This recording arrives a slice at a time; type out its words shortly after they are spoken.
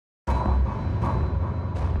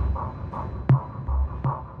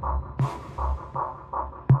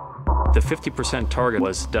The 50% target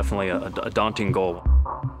was definitely a daunting goal.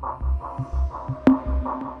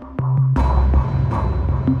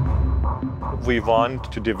 We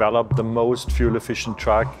want to develop the most fuel-efficient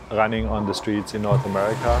truck running on the streets in North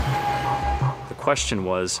America. The question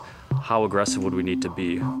was, how aggressive would we need to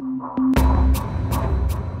be?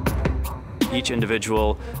 Each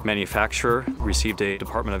individual manufacturer received a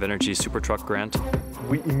Department of Energy SuperTruck grant.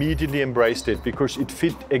 We immediately embraced it because it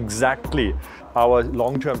fit exactly our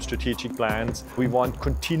long-term strategic plans. We want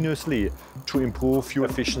continuously to improve fuel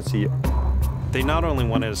efficiency. They not only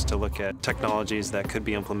wanted us to look at technologies that could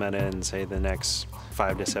be implemented in, say, the next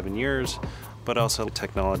 5 to 7 years, but also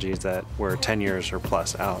technologies that were 10 years or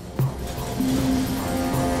plus out.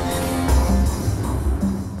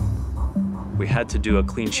 We had to do a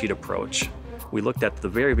clean sheet approach. We looked at the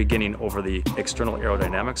very beginning over the external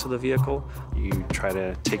aerodynamics of the vehicle. You try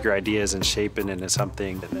to take your ideas and shape it into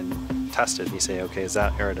something and then test it. And you say, okay, is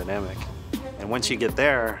that aerodynamic? And once you get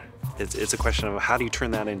there, it's a question of how do you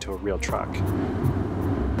turn that into a real truck?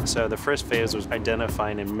 So the first phase was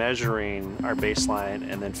identifying and measuring our baseline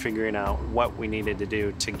and then figuring out what we needed to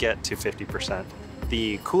do to get to 50%.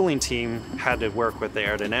 The cooling team had to work with the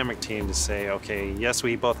aerodynamic team to say, okay, yes,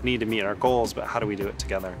 we both need to meet our goals, but how do we do it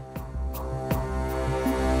together?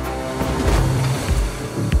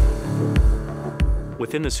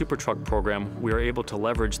 Within the SuperTruck program, we are able to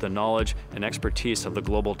leverage the knowledge and expertise of the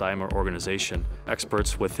global Daimler organization.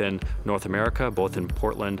 Experts within North America, both in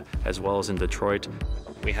Portland as well as in Detroit.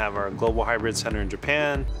 We have our Global Hybrid Center in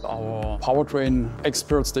Japan. Our powertrain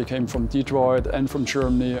experts, they came from Detroit and from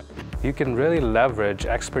Germany. You can really leverage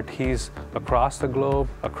expertise across the globe,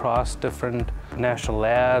 across different national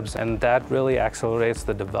labs, and that really accelerates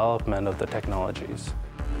the development of the technologies.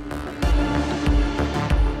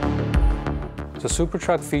 So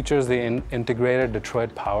SuperTruck features the integrated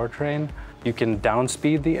Detroit powertrain. You can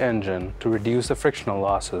downspeed the engine to reduce the frictional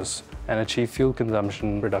losses and achieve fuel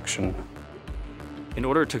consumption reduction. In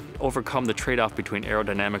order to overcome the trade-off between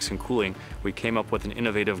aerodynamics and cooling, we came up with an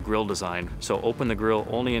innovative grille design. So open the grille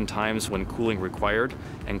only in times when cooling required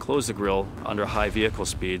and close the grille under high vehicle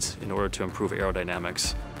speeds in order to improve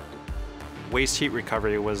aerodynamics. Waste heat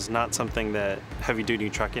recovery was not something that heavy-duty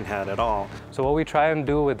trucking had at all. So what we try and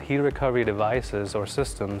do with heat recovery devices or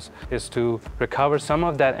systems is to recover some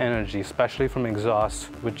of that energy, especially from exhaust,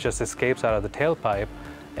 which just escapes out of the tailpipe,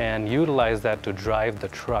 and utilize that to drive the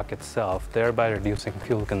truck itself, thereby reducing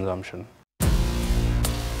fuel consumption.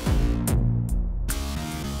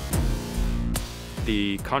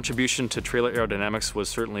 The contribution to trailer aerodynamics was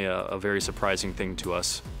certainly a very surprising thing to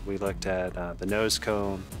us. We looked at the nose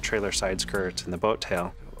cone, trailer side skirts, and the boat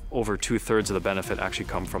tail. Over 2/3 of the benefit actually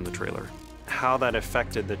come from the trailer. How that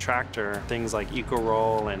affected the tractor, things like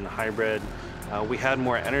eco-roll and hybrid, we had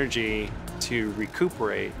more energy to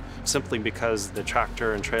recuperate simply because the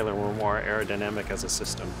tractor and trailer were more aerodynamic as a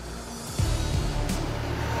system.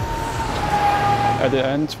 At the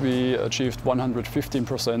end, we achieved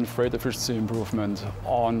 115% freight efficiency improvement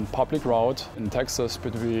on public route in Texas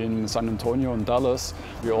between San Antonio and Dallas.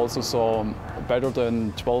 We also saw better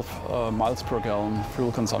than 12 miles per gallon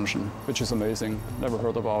fuel consumption, which is amazing. Never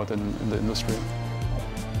heard about in the industry.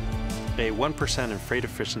 A 1% in freight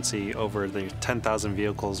efficiency over the 10,000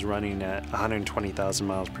 vehicles running at 120,000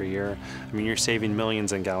 miles per year, I mean, you're saving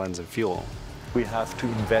millions of gallons of fuel. We have to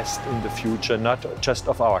invest in the future, not just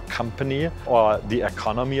of our company or the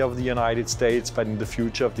economy of the United States, but in the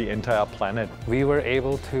future of the entire planet. We were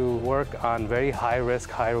able to work on very high-risk,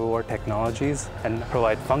 high-reward technologies and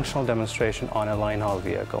provide functional demonstration on a line haul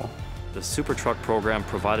vehicle. The SuperTruck program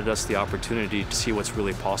provided us the opportunity to see what's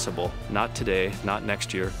really possible, not today, not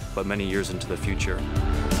next year, but many years into the future.